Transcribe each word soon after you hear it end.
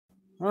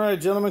All right,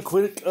 gentlemen,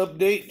 quick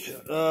update.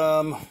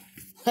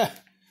 I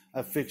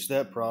fixed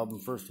that problem,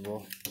 first of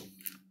all.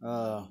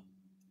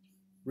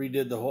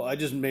 Redid the whole, I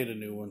just made a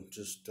new one,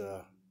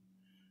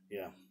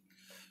 yeah.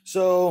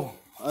 So,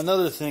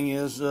 another thing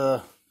is,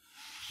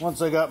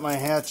 once I got my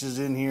hatches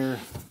in here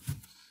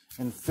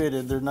and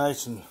fitted, they're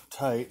nice and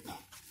tight.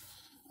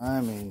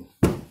 I mean,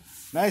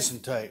 nice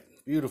and tight,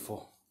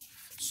 beautiful.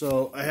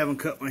 So, I haven't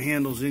cut my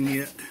handles in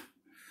yet.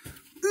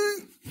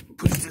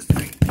 Push this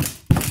thing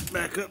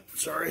back up,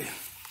 sorry.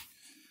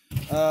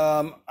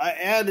 I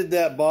added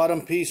that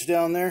bottom piece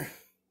down there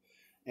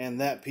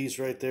and that piece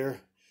right there,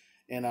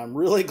 and I'm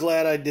really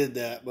glad I did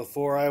that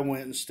before I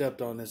went and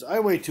stepped on this. I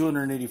weigh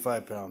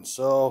 285 pounds,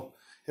 so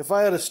if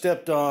I had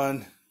stepped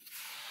on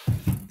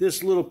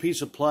this little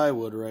piece of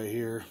plywood right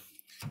here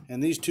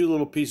and these two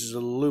little pieces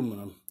of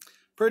aluminum,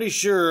 pretty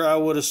sure I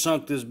would have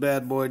sunk this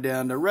bad boy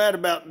down to right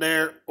about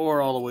there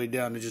or all the way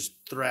down to just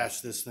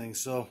thrash this thing.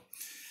 So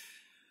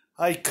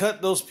I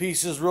cut those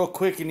pieces real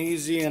quick and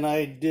easy, and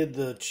I did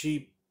the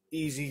cheap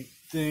easy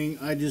thing.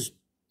 I just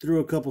threw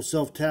a couple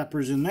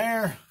self-tappers in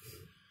there.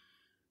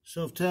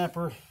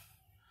 Self-tapper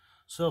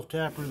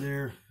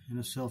there, and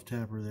a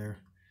self-tapper there.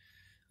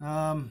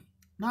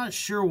 Not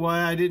sure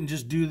why I didn't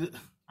just do the...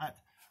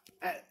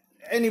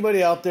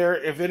 Anybody out there,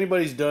 if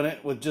anybody's done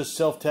it with just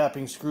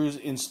self-tapping screws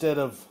instead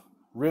of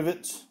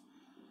rivets,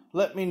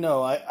 let me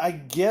know. I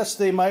guess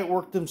they might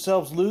work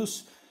themselves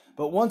loose,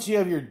 but once you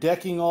have your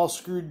decking all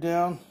screwed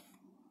down,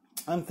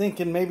 I'm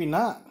thinking maybe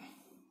not.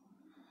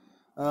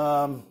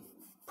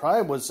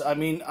 Probably was, I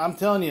mean, I'm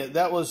telling you,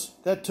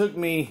 that took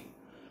me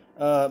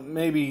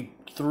maybe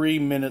 3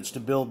 minutes to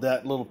build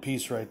that little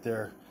piece right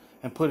there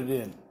and put it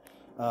in,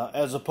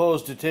 as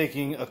opposed to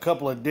taking a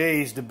couple of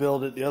days to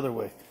build it the other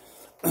way.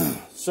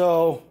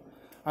 So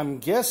I'm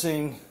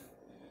guessing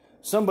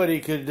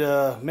somebody could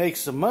make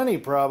some money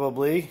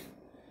probably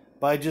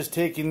by just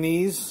taking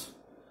these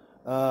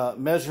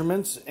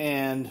measurements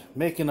and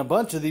making a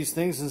bunch of these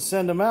things and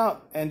send them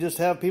out and just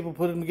have people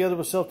put them together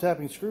with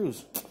self-tapping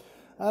screws.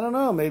 I don't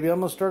know. Maybe I'm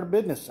going to start a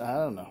business. I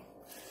don't know.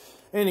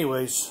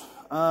 Anyways,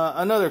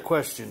 another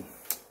question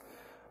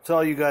to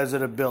all you guys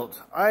that have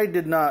built. I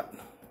did not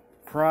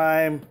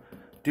I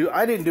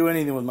didn't do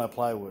anything with my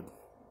plywood.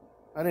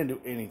 I didn't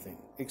do anything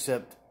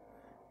except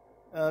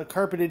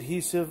carpet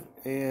adhesive,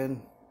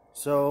 and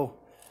so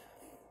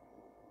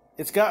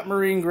it's got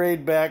marine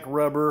grade back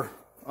rubber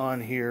on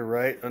here,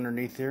 right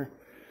underneath here.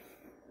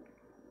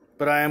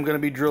 But I am going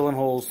to be drilling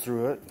holes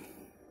through it.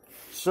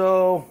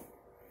 So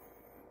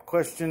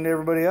question to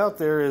everybody out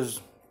there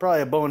is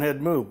probably a bonehead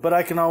move, but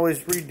I can always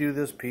redo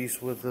this piece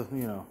with the,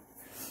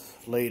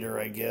 later,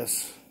 I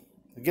guess.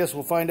 I guess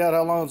we'll find out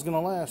how long it's going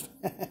to last.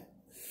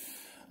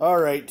 All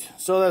right,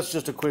 so that's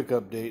just a quick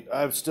update.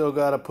 I've still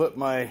got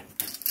to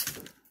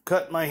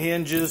cut my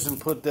hinges and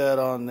put that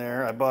on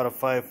there. I bought a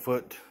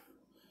 5-foot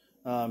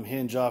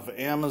hinge off of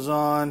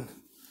Amazon,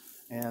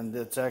 and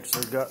it's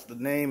actually got the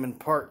name and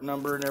part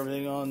number and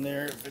everything on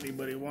there if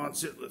anybody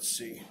wants it. Let's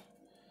see.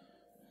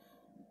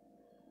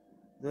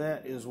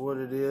 That is what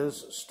it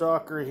is.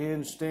 Stalker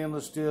hinge,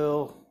 stainless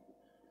steel.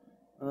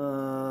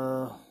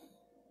 There's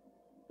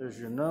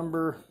your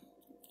number.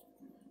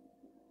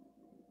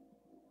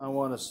 I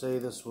want to say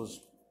this was,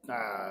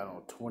 I don't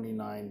know,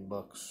 29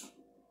 bucks.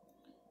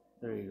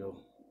 There you go.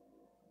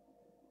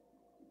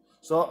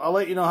 So I'll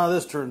let you know how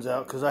this turns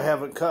out, because I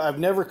haven't cut. I've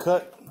never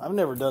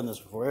done this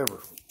before, ever.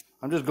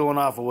 I'm just going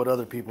off of what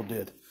other people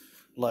did,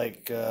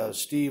 like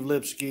Steve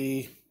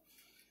Lipsky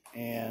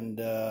and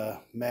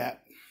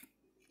Matt.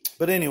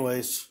 But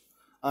anyways,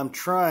 I'm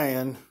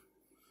trying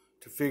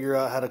to figure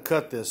out how to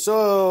cut this.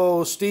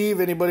 So, Steve,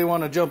 anybody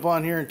want to jump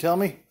on here and tell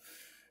me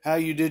how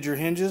you did your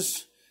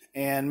hinges?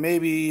 And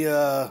maybe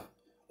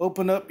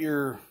open up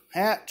your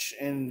hatch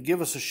and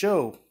give us a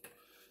show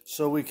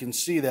so we can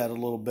see that a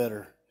little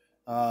better.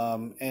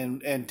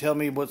 And tell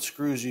me what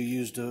screws you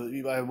used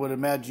I would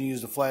imagine you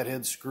used a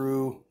flathead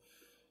screw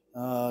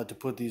to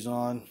put these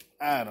on.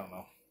 I don't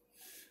know.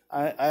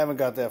 I haven't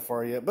got that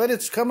far yet, but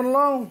it's coming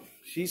along.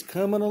 She's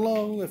coming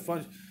along. If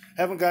I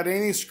haven't got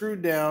anything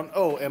screwed down.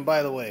 Oh, and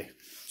by the way,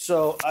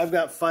 so I've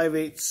got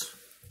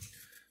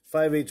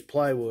 5/8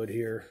 plywood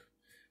here,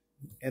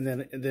 and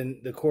then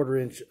the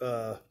 1/4 inch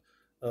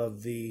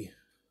of the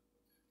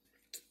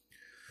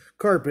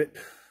carpet,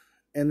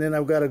 and then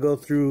I've got to go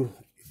through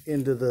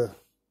into the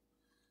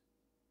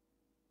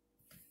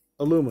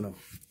aluminum.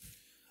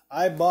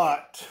 I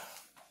bought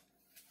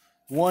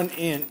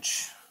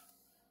 1-inch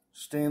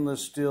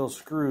stainless steel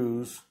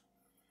screws,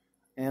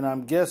 and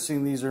I'm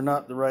guessing these are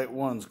not the right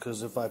ones,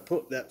 because if I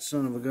put that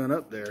son of a gun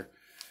up there,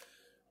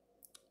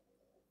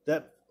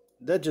 that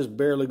just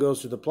barely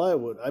goes through the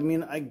plywood. I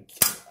mean,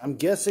 I'm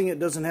guessing it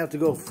doesn't have to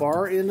go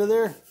far into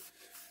there,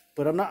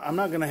 but I'm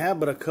not going to have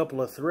but a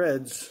couple of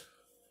threads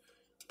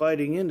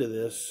biting into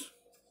this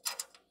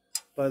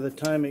by the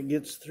time it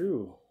gets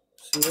through.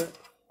 See that?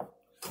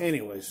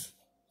 Anyways,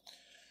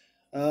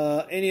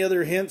 any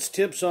other hints,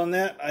 tips on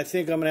that? I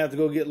think I'm going to have to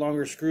go get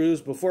longer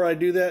screws. Before I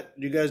do that,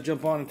 you guys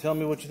jump on and tell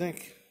me what you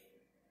think.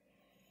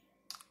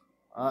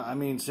 I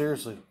mean,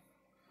 seriously.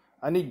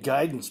 I need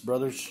guidance,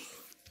 brothers.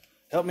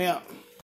 Help me out.